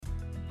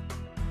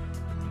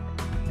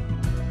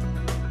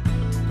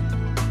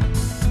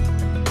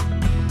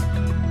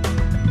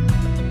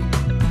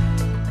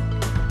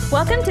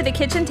Welcome to the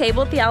Kitchen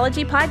Table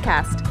Theology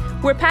Podcast,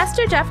 where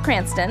Pastor Jeff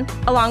Cranston,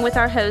 along with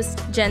our host,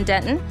 Jen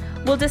Denton,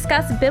 will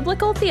discuss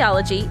biblical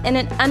theology in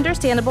an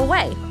understandable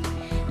way.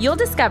 You'll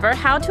discover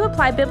how to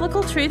apply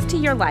biblical truth to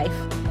your life.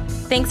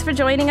 Thanks for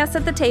joining us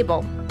at the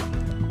table.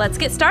 Let's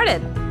get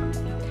started.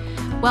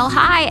 Well,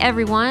 hi,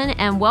 everyone,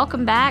 and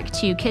welcome back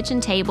to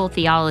Kitchen Table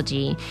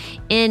Theology.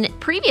 In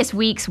previous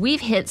weeks, we've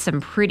hit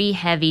some pretty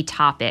heavy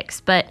topics,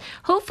 but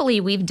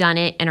hopefully we've done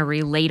it in a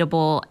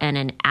relatable and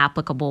an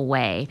applicable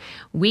way.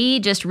 We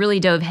just really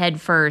dove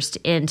headfirst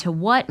into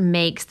what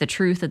makes the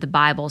truth of the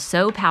Bible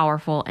so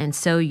powerful and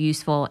so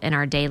useful in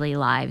our daily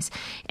lives.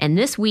 And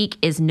this week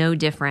is no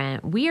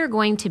different. We are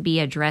going to be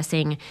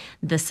addressing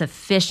the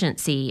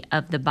sufficiency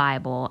of the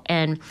Bible,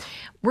 and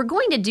we're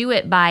going to do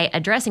it by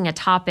addressing a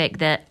topic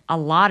that a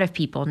lot of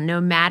people, no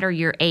matter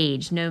your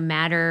age, no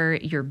matter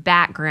your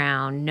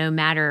background, no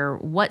matter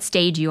what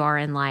stage you are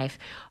in life,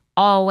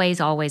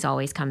 always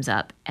comes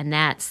up. And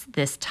that's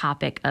this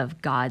topic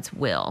of God's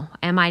will.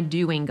 Am I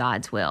doing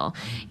God's will?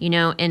 You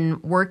know,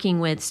 in working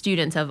with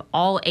students of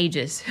all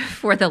ages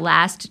for the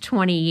last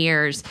 20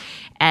 years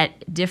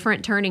at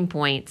different turning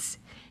points,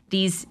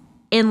 these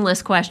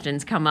endless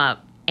questions come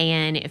up.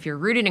 And if you're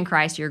rooted in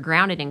Christ, you're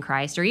grounded in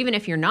Christ, or even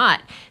if you're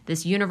not,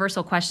 this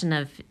universal question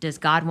of, does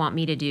God want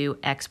me to do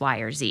X, Y,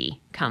 or Z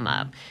come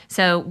up?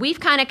 So we've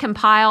kind of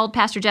compiled,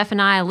 Pastor Jeff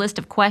and I, a list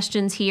of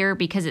questions here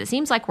because it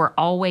seems like we're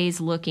always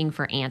looking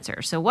for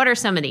answers. So what are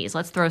some of these?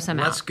 Let's throw some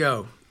out. Let's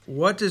go.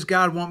 What does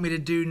God want me to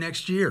do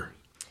next year?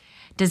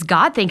 Does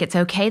God think it's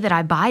okay that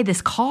I buy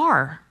this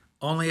car?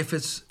 Only if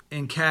it's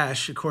in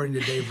cash, according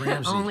to Dave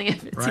Ramsey. Only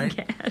if it's right?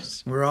 in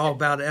cash. We're all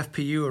about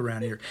FPU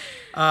around here.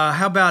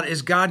 How about,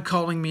 is God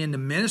calling me into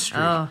ministry?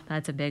 Oh,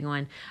 that's a big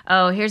one.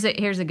 Oh, here's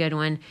a good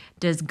one.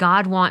 Does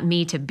God want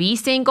me to be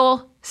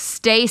single?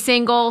 Stay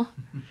single?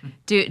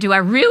 Do I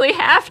really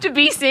have to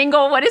be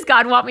single? What does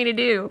God want me to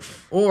do?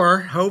 Or,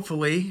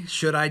 hopefully,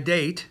 should I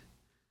date?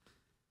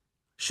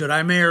 Should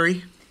I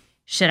marry?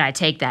 Should I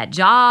take that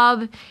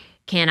job?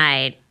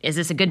 Is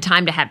this a good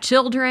time to have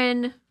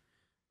children?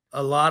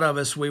 A lot of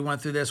us, we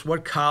went through this.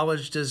 What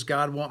college does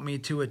God want me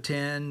to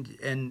attend?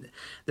 And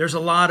there's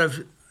a lot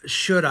of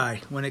should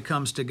I when it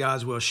comes to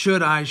God's will.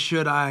 Should I?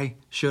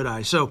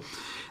 So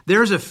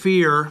there's a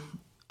fear,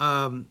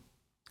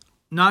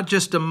 not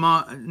just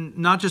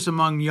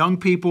among young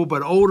people,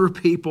 but older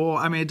people.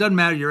 I mean, it doesn't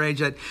matter your age.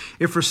 That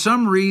if for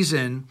some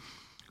reason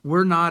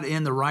we're not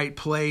in the right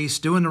place,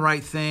 doing the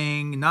right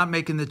thing, not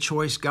making the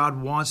choice God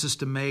wants us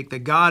to make, that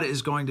God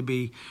is going to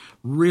be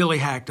really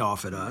hacked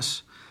off at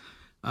us.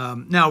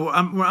 Now,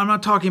 I'm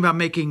not talking about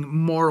making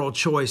moral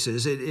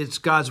choices. It's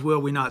God's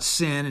will we not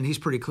sin, and He's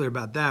pretty clear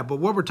about that. But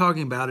what we're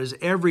talking about is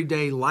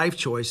everyday life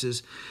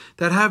choices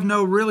that have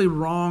no really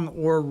wrong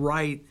or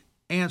right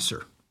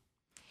answer.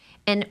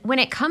 And when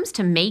it comes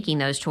to making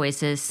those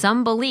choices,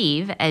 some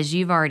believe, as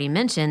you've already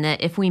mentioned,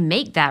 that if we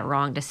make that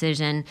wrong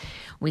decision,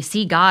 we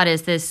see God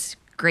as this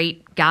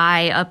great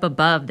guy up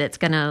above that's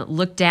going to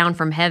look down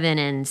from heaven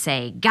and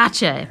say,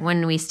 gotcha,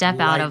 when we step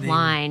out of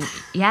line.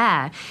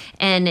 Yeah.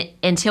 And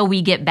until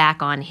we get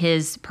back on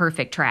His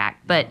perfect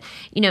track. But,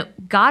 you know,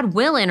 God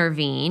will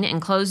intervene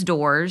and close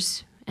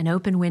doors and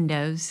open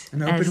windows,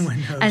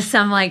 as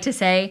some like to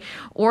say,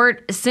 or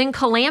send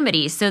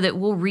calamities so that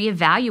we'll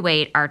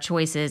reevaluate our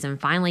choices and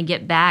finally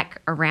get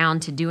back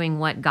around to doing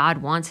what God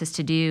wants us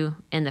to do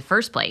in the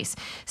first place.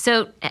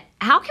 So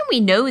how can we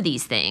know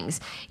these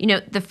things? You know,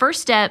 the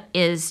first step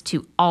is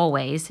to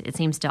it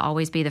seems to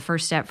always be the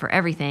first step for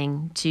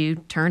everything, to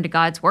turn to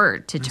God's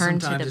Word, to turn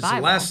to the Bible. Sometimes it's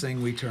the last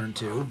thing we turn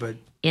to, but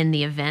in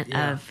the event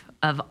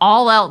of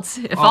all else,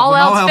 if all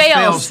else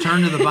fails,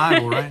 turn to the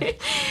Bible, right?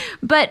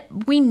 But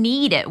we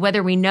need it,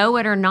 whether we know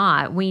it or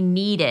not. We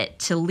need it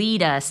to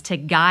lead us, to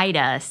guide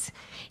us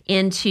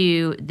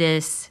into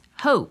this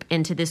hope,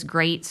 into this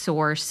great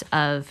source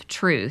of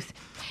truth.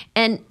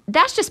 And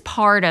that's just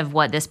part of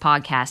what this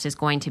podcast is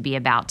going to be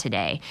about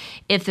today.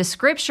 If the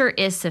Scripture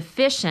is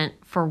sufficient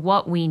for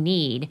what we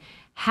need,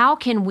 how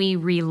can we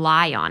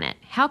rely on it?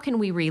 How can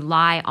we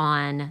rely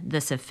on the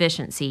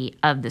sufficiency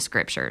of the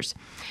Scriptures?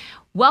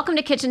 Welcome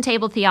to Kitchen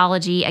Table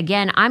Theology.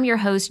 Again, I'm your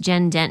host,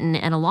 Jen Denton,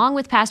 and along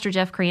with Pastor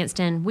Jeff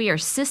Cranston, we are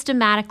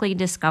systematically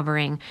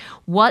discovering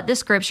what the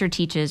Scripture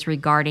teaches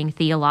regarding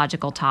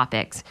theological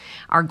topics.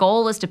 Our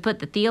goal is to put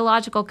the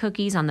theological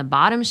cookies on the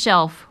bottom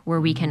shelf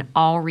where we can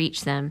all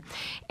reach them.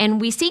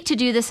 And we seek to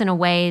do this in a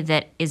way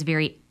that is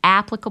very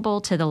applicable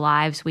to the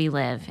lives we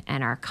live.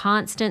 And our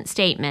constant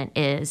statement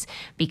is,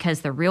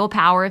 because the real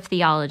power of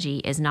theology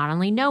is not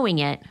only knowing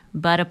it,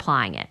 but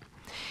applying it.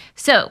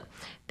 So,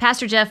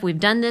 Pastor Jeff, we've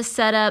done this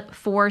setup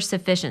for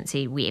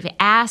sufficiency. We've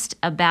asked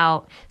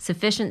about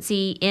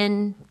sufficiency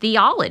in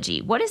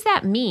theology. What does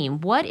that mean?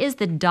 What is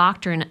the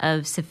doctrine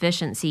of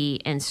sufficiency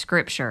in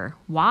Scripture?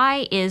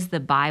 Why is the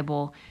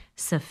Bible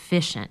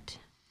sufficient?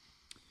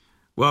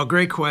 Well,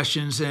 great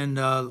questions. And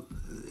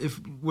if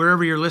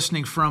wherever you're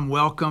listening from,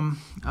 welcome.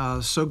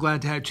 So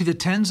glad to have to the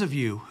tens of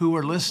you who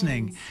are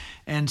listening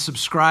and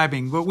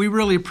subscribing. But we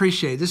really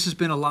appreciate it. This has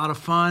been a lot of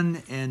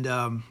fun,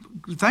 and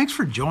thanks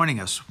for joining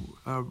us.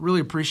 Really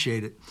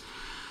appreciate it.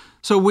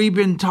 So we've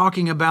been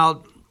talking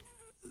about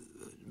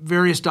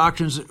various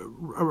doctrines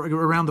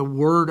around the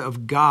Word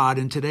of God,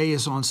 and today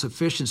is on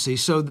sufficiency.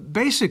 So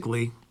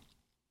basically,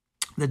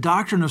 the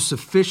doctrine of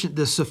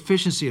the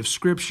sufficiency of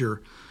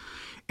Scripture,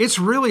 it's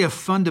really a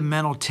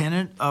fundamental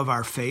tenet of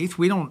our faith.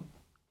 We don't,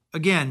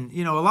 again,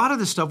 a lot of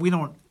this stuff we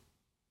don't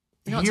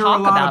hear a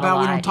lot about.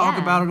 We don't talk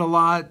about it a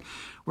lot.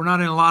 We're not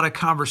in a lot of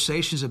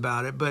conversations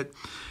about it. But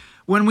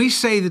when we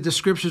say that the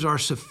Scriptures are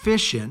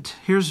sufficient,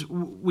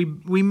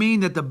 we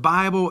mean that the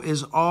Bible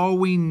is all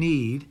we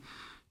need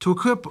to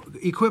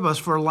equip us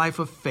for a life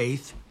of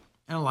faith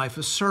and a life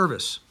of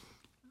service.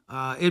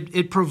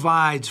 It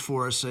provides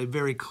for us a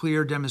very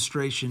clear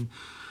demonstration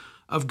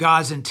of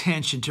God's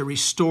intention to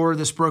restore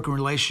this broken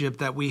relationship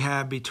that we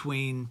have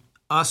between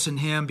us and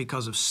Him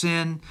because of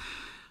sin.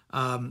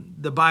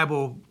 The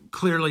Bible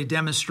clearly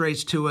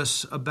demonstrates to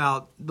us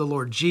about the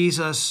Lord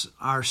Jesus,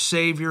 our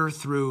Savior,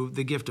 through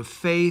the gift of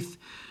faith.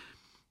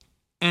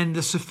 And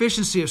the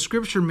sufficiency of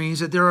Scripture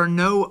means that there are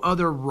no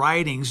other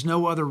writings,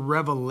 no other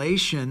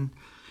revelation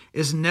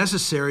is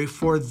necessary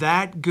for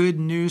that good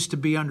news to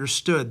be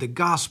understood, the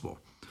gospel.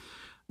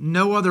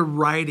 No other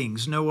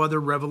writings, no other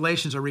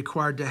revelations are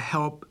required to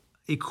help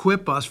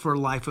equip us for a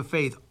life of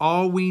faith.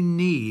 All we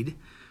need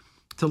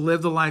to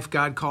live the life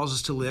God calls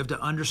us to live, to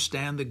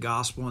understand the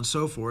gospel and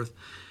so forth,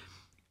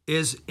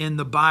 is in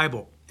the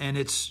Bible. And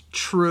it's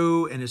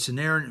true, and it's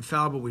inerrant,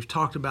 infallible. We've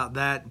talked about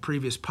that in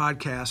previous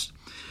podcasts.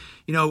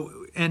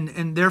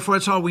 And therefore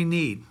it's all we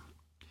need.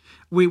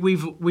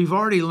 We've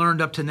already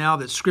learned up to now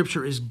that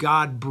Scripture is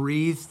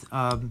God-breathed.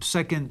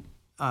 2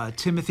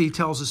 Timothy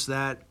tells us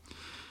that.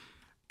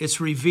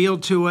 It's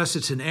revealed to us.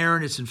 It's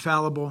inerrant. It's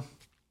infallible.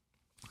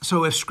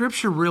 So if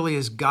Scripture really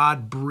is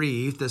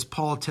God-breathed, as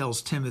Paul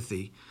tells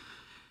Timothy,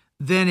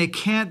 then it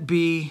can't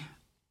be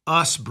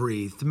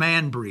us-breathed,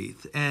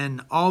 man-breathed.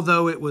 And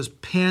although it was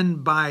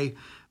penned by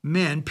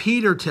men,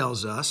 Peter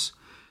tells us,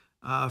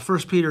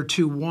 1 Peter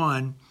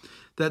 2:1,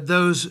 that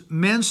those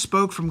men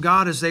spoke from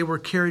God as they were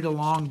carried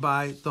along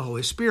by the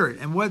Holy Spirit.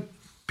 And what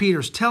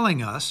Peter's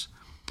telling us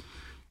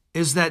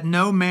is that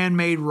no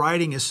man-made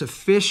writing is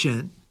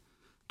sufficient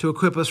to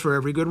equip us for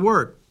every good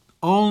work.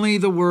 Only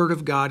the Word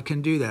of God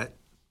can do that.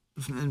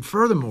 And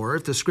furthermore,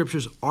 if the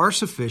Scriptures are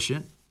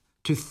sufficient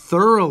to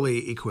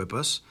thoroughly equip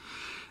us,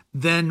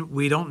 then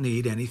we don't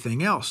need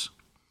anything else.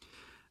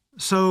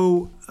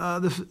 So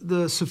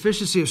the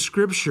sufficiency of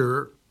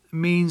Scripture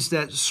means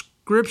that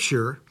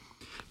Scripture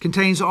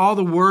contains all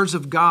the words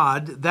of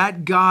God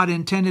that God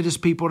intended His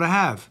people to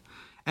have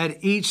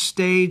at each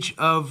stage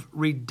of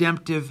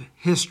redemptive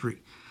history.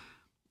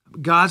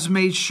 God's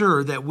made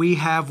sure that we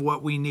have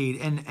what we need.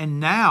 And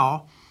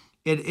now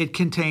it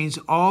contains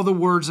all the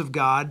words of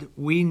God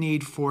we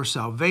need for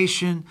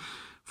salvation,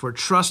 for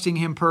trusting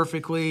Him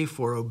perfectly,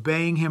 for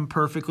obeying Him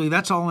perfectly.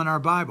 That's all in our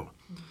Bible.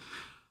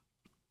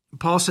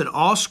 Paul said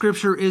all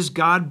Scripture is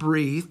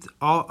God-breathed.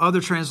 All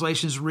other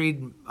translations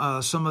read,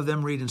 some of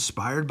them read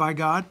inspired by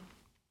God.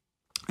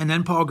 And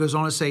then Paul goes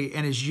on to say,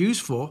 and is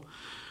useful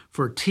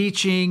for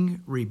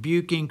teaching,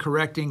 rebuking,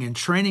 correcting, and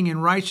training in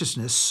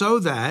righteousness, so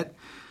that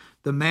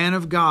the man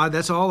of God,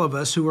 that's all of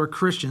us who are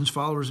Christians,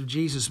 followers of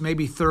Jesus, may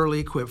be thoroughly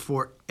equipped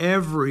for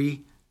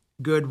every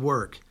good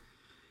work.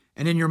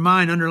 And in your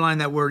mind, underline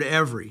that word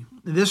every.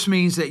 This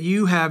means that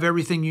you have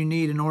everything you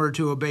need in order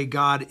to obey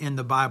God in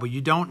the Bible.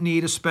 You don't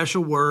need a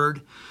special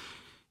word.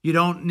 You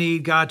don't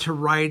need God to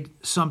write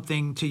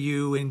something to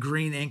you in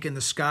green ink in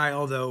the sky,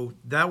 although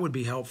that would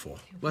be helpful.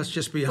 Let's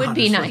just be honest. Would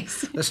be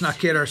nice. Let's not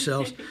kid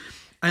ourselves.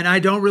 And I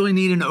don't really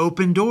need an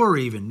open door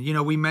even.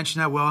 We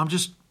mentioned that, well, I'm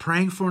just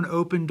praying for an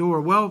open door.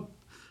 Well,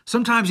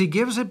 sometimes He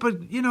gives it, but,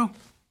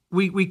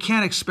 we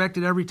can't expect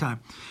it every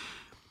time.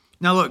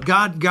 Now, look,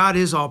 God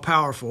is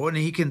all-powerful, and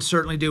He can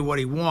certainly do what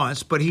He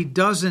wants, but He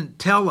doesn't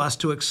tell us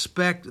to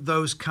expect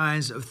those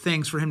kinds of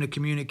things for Him to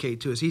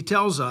communicate to us. He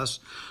tells us,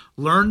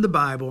 learn the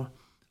Bible,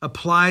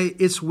 apply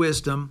its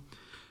wisdom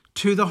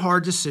to the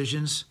hard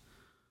decisions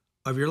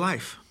of your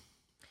life.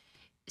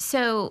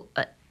 So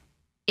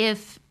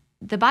if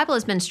the Bible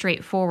has been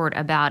straightforward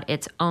about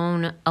its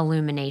own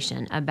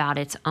illumination, about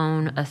its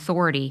own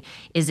authority,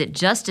 is it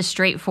just as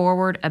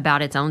straightforward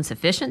about its own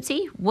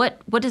sufficiency?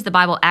 What does the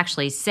Bible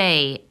actually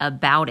say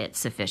about its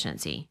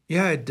sufficiency?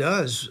 Yeah, it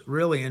does,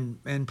 really.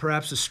 And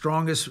perhaps the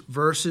strongest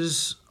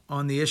verses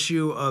on the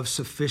issue of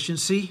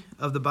sufficiency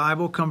of the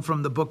Bible come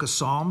from the book of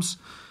Psalms.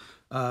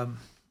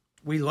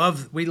 We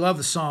love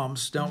the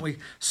Psalms, don't we?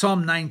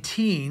 Psalm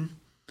 19,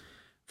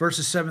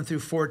 verses 7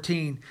 through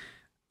 14.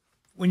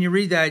 When you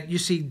read that, you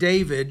see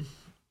David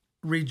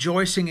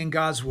rejoicing in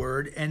God's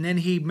word, and then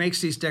he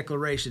makes these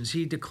declarations.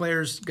 He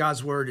declares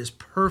God's word is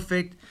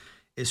perfect,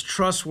 is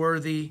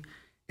trustworthy,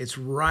 it's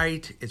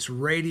right, it's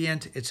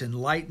radiant, it's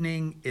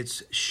enlightening,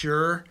 it's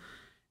sure,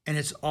 and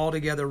it's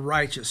altogether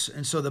righteous.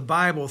 And so the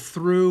Bible,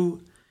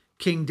 through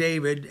King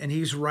David, and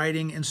he's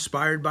writing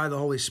inspired by the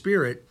Holy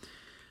Spirit,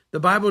 The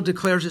Bible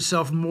declares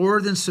itself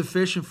more than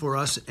sufficient for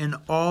us in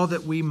all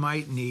that we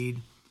might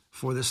need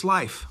for this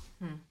life.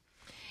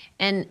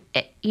 And,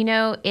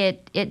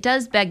 it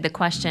does beg the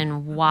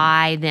question,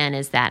 why then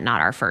is that not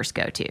our first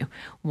go-to?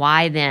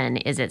 Why then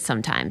is it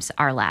sometimes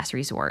our last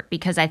resort?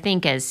 Because I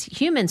think as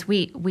humans,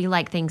 we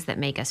like things that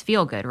make us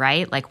feel good,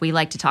 right? Like we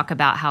like to talk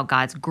about how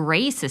God's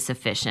grace is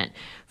sufficient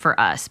for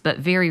us, but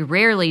very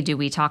rarely do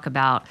we talk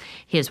about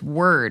his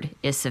word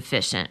is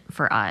sufficient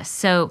for us.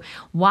 So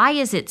why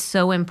is it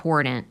so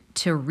important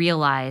to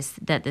realize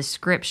that the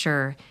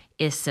scripture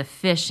is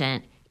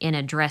sufficient in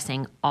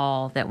addressing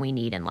all that we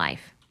need in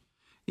life?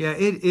 Yeah,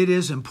 it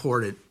is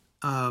important.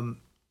 And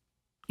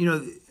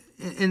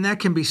that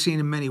can be seen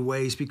in many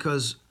ways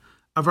because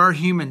of our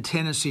human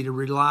tendency to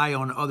rely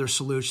on other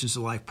solutions to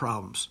life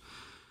problems.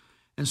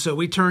 And so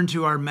we turn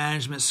to our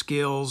management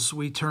skills,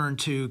 we turn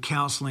to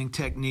counseling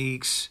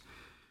techniques,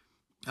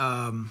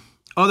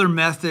 other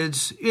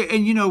methods.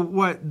 And you know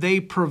what? They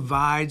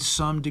provide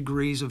some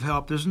degrees of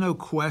help. There's no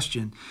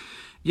question.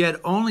 Yet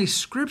only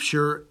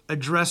Scripture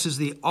addresses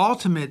the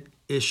ultimate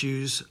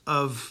issues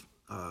of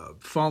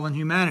fallen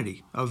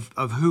humanity,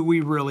 of who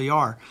we really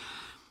are.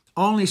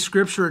 Only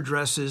Scripture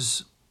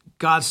addresses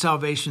God's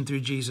salvation through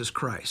Jesus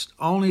Christ.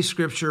 Only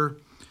Scripture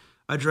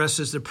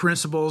addresses the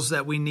principles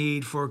that we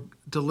need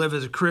to live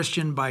as a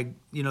Christian by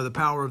the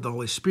power of the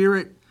Holy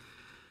Spirit,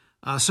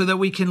 so that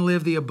we can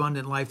live the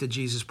abundant life that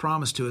Jesus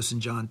promised to us in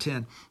John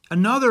 10.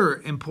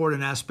 Another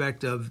important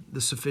aspect of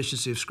the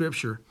sufficiency of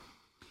Scripture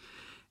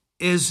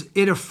is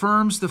it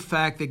affirms the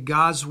fact that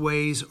God's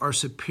ways are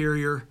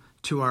superior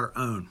to our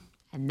own.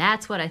 And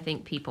that's what I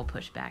think people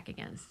push back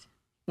against.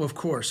 Well, of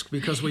course,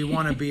 because we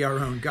want to be our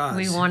own gods.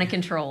 We want to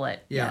control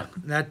it. Yeah,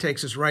 that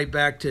takes us right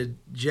back to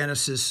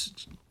Genesis,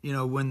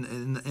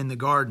 when in the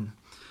garden.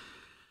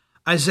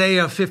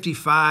 Isaiah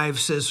 55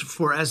 says,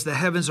 "For as the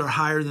heavens are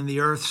higher than the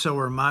earth, so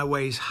are my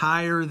ways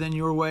higher than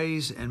your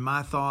ways, and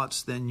my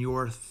thoughts than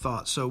your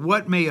thoughts." So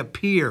what may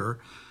appear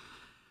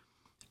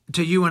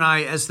to you and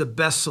I as the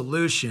best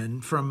solution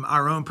from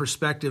our own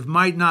perspective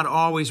might not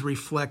always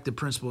reflect the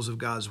principles of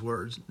God's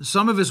words.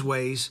 Some of his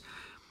ways,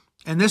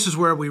 and this is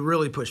where we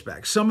really push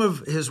back, some of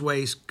his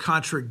ways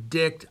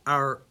contradict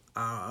our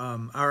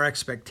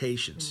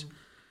expectations.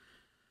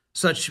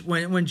 Such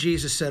when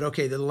Jesus said,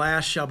 okay, the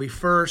last shall be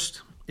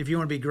first. If you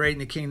want to be great in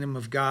the kingdom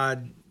of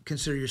God,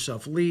 consider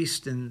yourself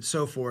least, and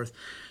so forth.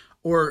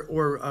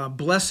 Or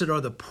blessed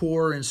are the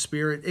poor in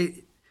spirit.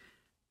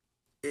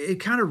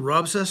 It kind of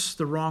rubs us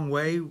the wrong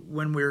way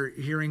when we're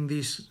hearing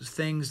these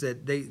things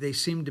that they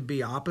seem to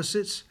be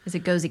opposites. Because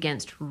it goes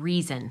against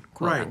reason,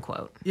 quote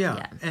unquote.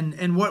 Yeah.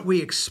 And what we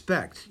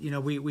expect.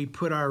 We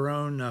put our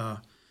own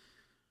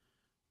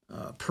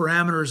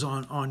parameters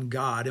on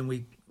God, and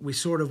we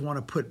sort of want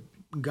to put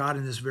God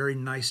in this very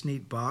nice,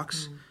 neat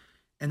box.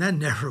 And that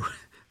never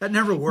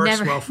works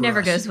well for us.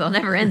 Never goes well,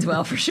 never ends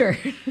well, for sure.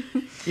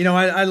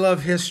 I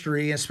love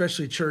history,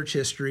 especially church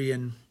history,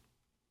 and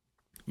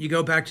you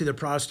go back to the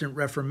Protestant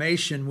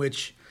Reformation,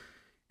 which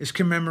is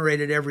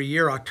commemorated every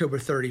year, October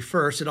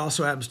 31st. It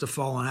also happens to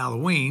fall on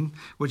Halloween,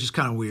 which is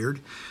kind of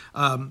weird.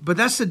 But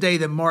that's the day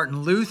that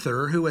Martin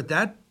Luther, who at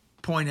that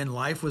point in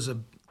life was a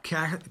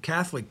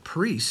Catholic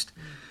priest,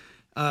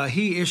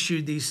 he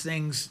issued these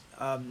things,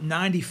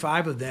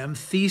 95 of them,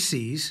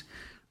 theses,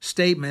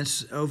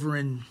 statements over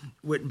in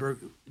Wittenberg,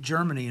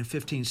 Germany in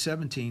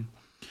 1517.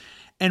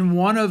 And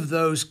one of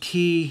those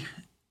key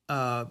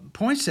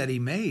points that he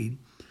made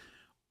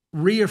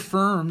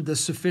reaffirmed the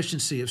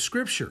sufficiency of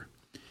Scripture.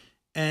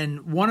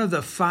 And one of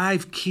the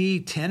 5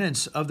 key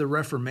tenets of the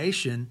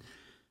Reformation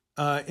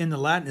in the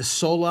Latin is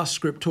sola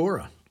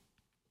scriptura,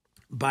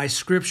 by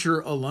Scripture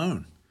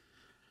alone.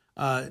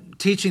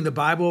 Teaching the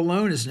Bible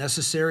alone is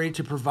necessary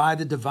to provide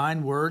the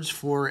divine words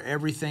for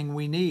everything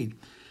we need.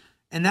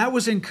 And that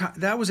was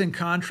in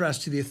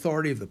contrast to the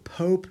authority of the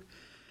Pope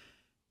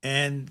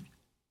and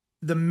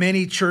the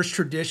many church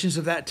traditions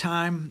of that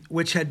time,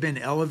 which had been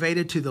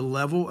elevated to the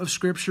level of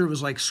Scripture. It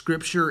was like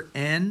Scripture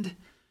and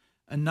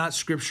not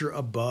Scripture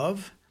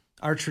above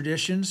our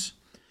traditions.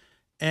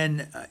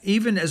 And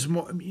even as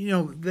more,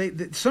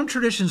 some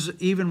traditions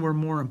even were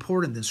more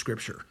important than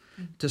Scripture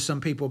to some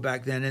people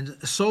back then. And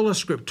sola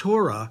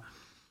scriptura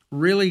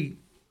really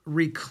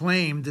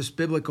reclaimed this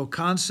biblical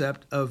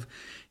concept of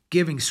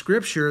giving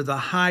Scripture the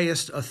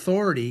highest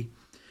authority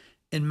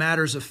in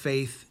matters of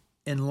faith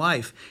in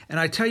life. And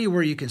I tell you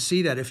where you can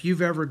see that. If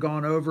you've ever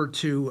gone over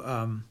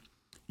to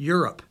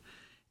Europe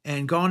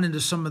and gone into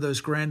some of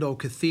those grand old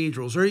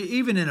cathedrals, or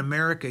even in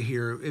America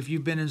here, if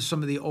you've been in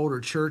some of the older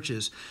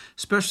churches,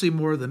 especially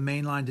more of the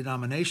mainline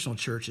denominational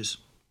churches,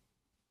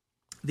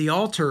 the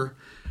altar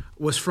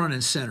was front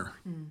and center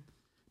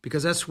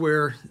because that's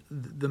where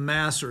the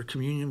Mass or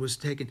communion was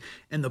taken.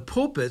 And the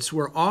pulpits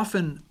were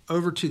often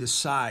over to the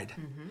side.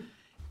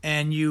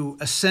 And you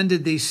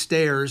ascended these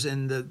stairs,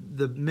 and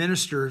the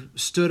minister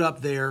stood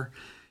up there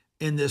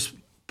in this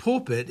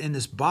pulpit, in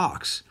this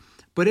box,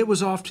 but it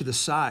was off to the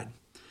side.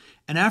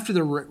 And after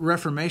the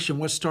Reformation,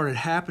 what started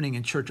happening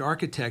in church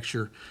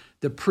architecture,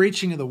 the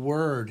preaching of the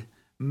word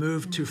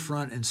moved to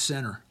front and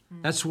center.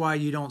 That's why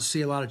you don't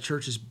see a lot of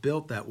churches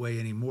built that way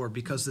anymore,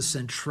 because the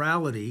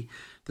centrality,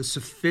 the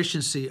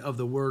sufficiency of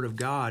the Word of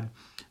God,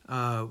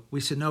 we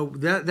said, no,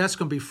 that's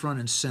going to be front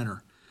and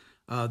center.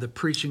 The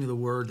preaching of the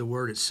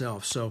Word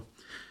itself. So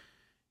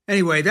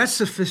anyway, that's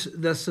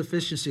the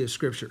sufficiency of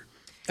Scripture.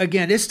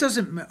 Again, this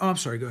doesn't, I'm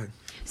sorry, go ahead.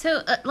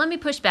 So let me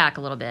push back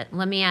a little bit.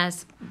 Let me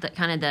ask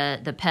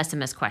the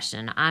pessimist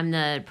question. I'm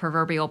the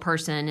proverbial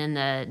person in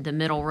the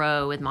middle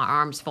row with my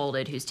arms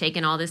folded who's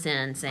taking all this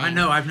in saying, I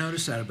know, I've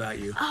noticed that about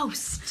you. Oh,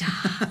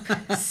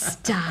 stop.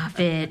 Stop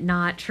it.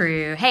 Not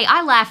true. Hey,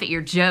 I laugh at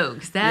your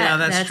jokes.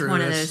 That's true.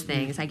 One of those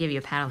things. I give you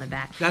a pat on the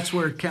back. That's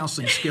where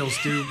counseling skills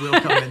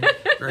will come in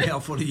very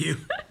helpful to you.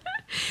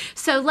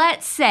 So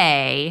let's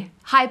say,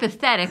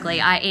 hypothetically,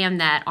 I am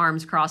that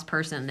arms crossed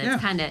person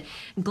that's kind of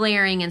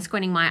glaring and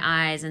squinting my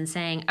eyes and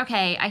saying,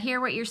 okay, I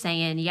hear what you're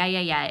saying.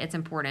 Yeah, it's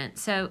important.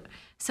 So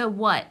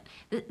what?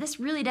 This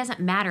really doesn't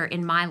matter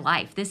in my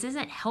life. This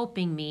isn't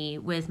helping me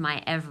with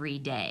my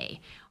everyday.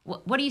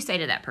 What do you say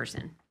to that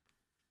person?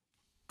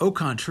 Au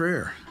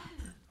contraire,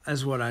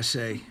 is what I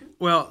say.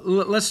 Well,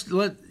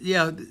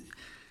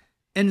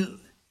 and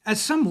at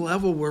some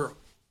level,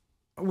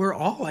 we're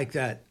all like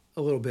that.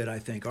 A little bit, I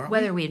think, aren't we?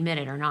 Whether we admit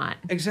it or not.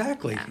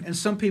 Exactly. Yeah. And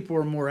some people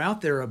are more out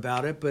there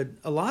about it, but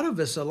a lot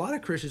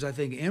of Christians, I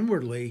think,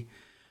 inwardly,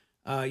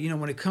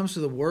 when it comes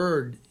to the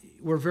Word,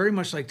 we're very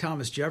much like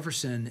Thomas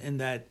Jefferson in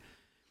that,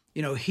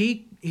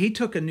 he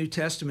took a New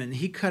Testament and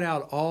he cut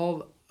out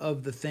all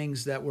of the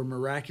things that were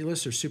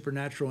miraculous or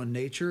supernatural in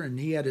nature, and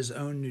he had his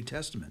own New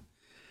Testament.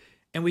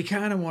 And we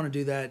kind of want to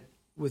do that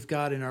with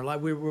God in our life.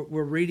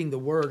 We're reading the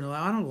Word, and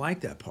I don't like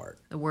that part.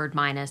 The word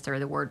minus or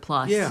the word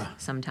plus.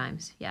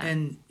 Sometimes. Yeah.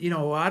 And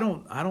I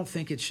don't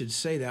think it should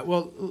say that.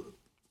 Well,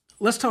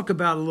 let's talk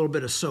about a little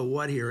bit of so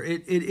what here.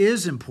 It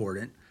is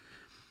important.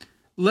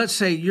 Let's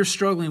say you're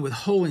struggling with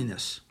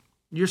holiness.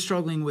 You're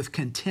struggling with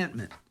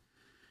contentment.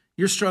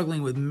 You're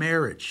struggling with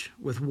marriage,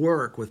 with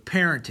work, with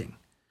parenting,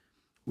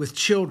 with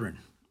children,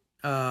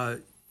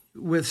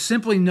 with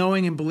simply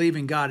knowing and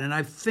believing God. And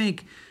I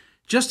think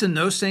just in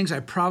those things, I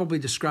probably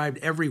described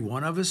every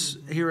one of us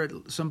here at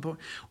some point.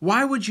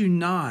 Why would you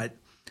not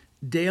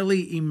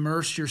daily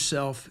immerse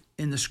yourself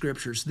in the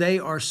Scriptures? They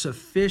are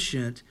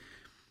sufficient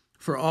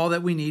for all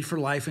that we need for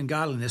life and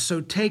godliness. So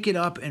take it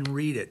up and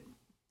read it.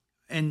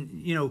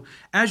 And,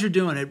 as you're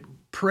doing it,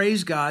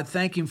 praise God,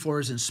 thank Him for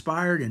His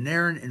inspired,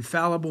 inerrant,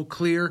 infallible,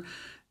 clear,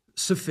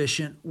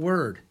 sufficient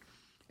Word.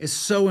 It's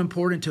so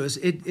important to us.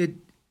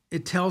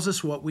 It tells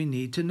us what we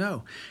need to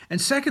know. And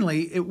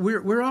secondly,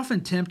 we're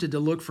often tempted to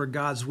look for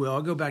God's will.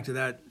 I'll go back to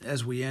that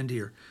as we end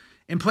here.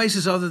 In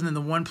places other than the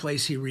one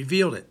place He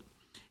revealed it.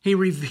 He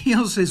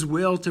reveals His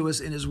will to us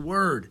in His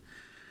Word.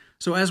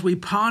 So as we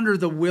ponder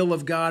the will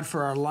of God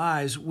for our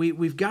lives,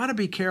 we've got to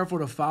be careful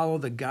to follow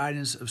the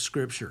guidance of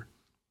Scripture.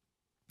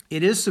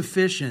 It is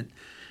sufficient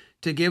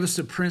to give us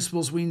the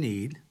principles we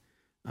need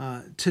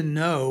to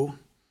know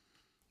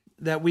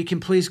that we can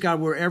please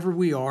God wherever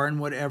we are and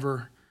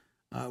whatever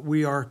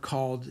we are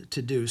called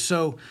to do.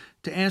 So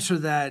to answer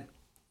that,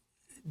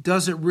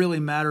 does it really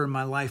matter in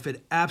my life?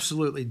 It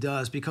absolutely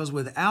does, because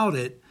without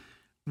it,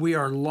 we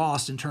are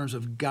lost in terms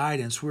of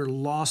guidance. We're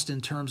lost in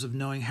terms of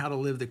knowing how to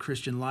live the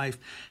Christian life,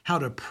 how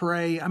to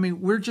pray. I mean,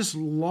 we're just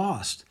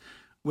lost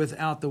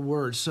without the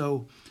Word.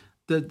 So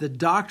the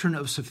doctrine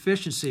of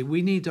sufficiency,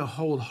 we need to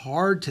hold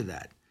hard to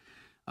that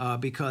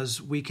because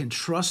we can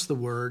trust the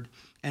Word.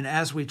 And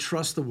as we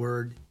trust the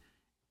Word,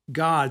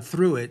 God,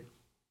 through it,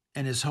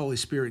 and His Holy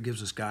Spirit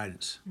gives us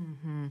guidance.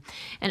 Mm-hmm.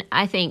 And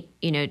I think,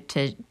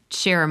 to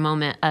share a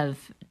moment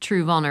of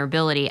true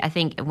vulnerability, I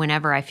think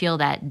whenever I feel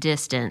that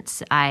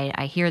distance,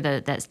 I hear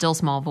that still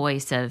small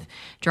voice of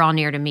draw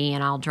near to me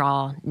and I'll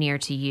draw near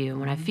to you.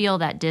 When I feel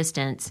that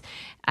distance,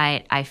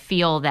 I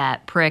feel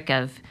that prick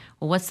of,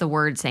 well, what's the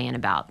Word saying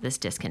about this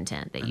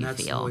discontent that you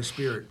that's feel? The Holy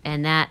Spirit.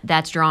 And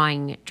that's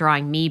drawing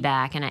me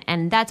back.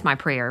 And that's my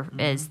prayer,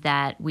 is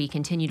that we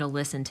continue to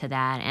listen to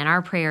that. And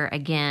our prayer,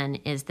 again,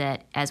 is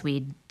that as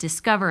we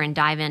discover and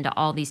dive into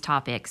all these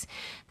topics,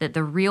 that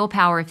the real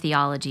power of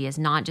theology is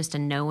not just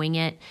in knowing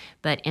it,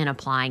 but in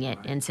applying it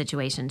in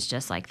situations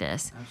just like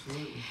this.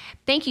 Absolutely.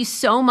 Thank you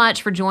so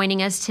much for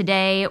joining us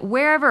today,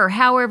 wherever or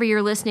however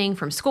you're listening,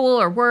 from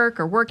school or work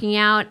or working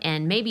out,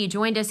 and maybe you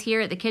joined us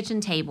here at the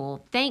kitchen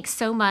table. Thanks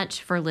so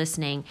much for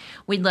listening.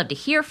 We'd love to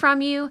hear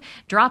from you.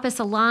 Drop us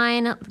a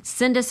line,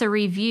 send us a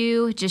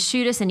review, just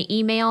shoot us an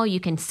email.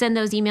 You can send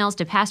those emails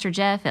to Pastor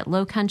Jeff at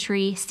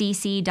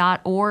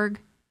lowcountrycc.org.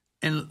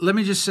 And let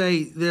me just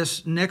say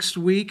this, next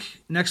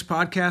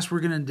podcast,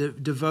 we're going to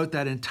devote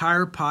that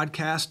entire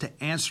podcast to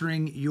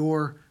answering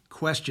your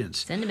questions.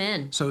 Send them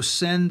in. So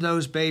send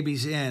those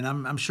babies in.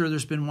 I'm sure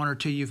there's been one or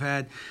two you've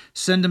had.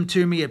 Send them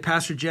to me at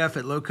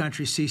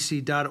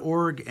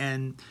pastorjeff@lowcountrycc.org,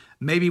 and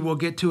maybe we'll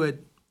get to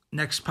it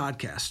next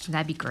podcast.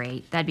 That'd be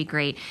great. That'd be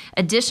great.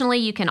 Additionally,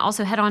 you can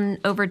also head on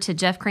over to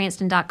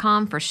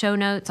jeffcranston.com for show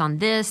notes on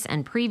this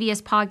and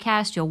previous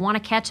podcasts. You'll want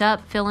to catch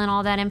up, fill in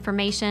all that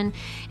information.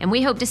 And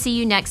we hope to see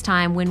you next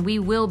time when we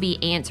will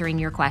be answering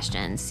your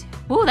questions.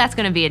 Ooh, that's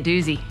going to be a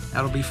doozy.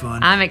 That'll be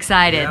fun. I'm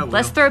excited. Yeah,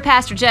 Let's throw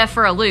Pastor Jeff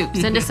for a loop.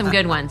 Send us some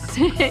good ones.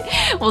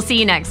 We'll see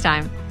you next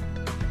time.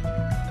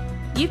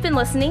 You've been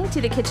listening to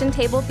the Kitchen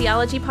Table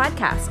Theology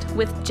Podcast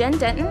with Jen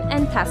Denton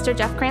and Pastor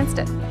Jeff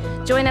Cranston.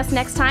 Join us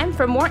next time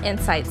for more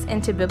insights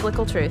into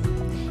biblical truth.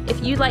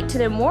 If you'd like to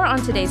know more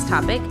on today's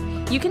topic,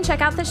 you can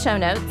check out the show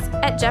notes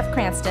at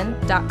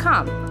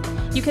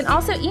jeffcranston.com. You can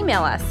also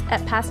email us at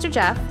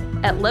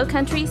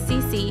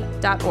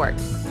pastorjeff@lowcountrycc.org.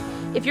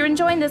 If you're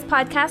enjoying this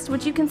podcast,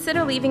 would you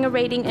consider leaving a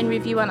rating and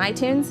review on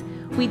iTunes?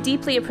 We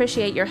deeply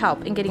appreciate your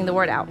help in getting the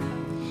word out.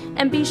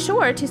 And be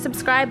sure to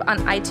subscribe on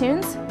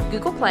iTunes,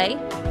 Google Play,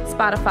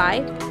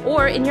 Spotify,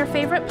 or in your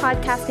favorite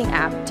podcasting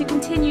app to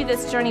continue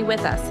this journey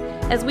with us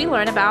as we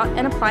learn about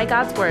and apply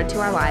God's Word to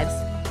our lives.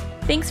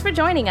 Thanks for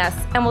joining us,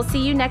 and we'll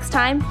see you next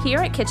time here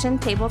at Kitchen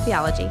Table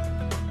Theology.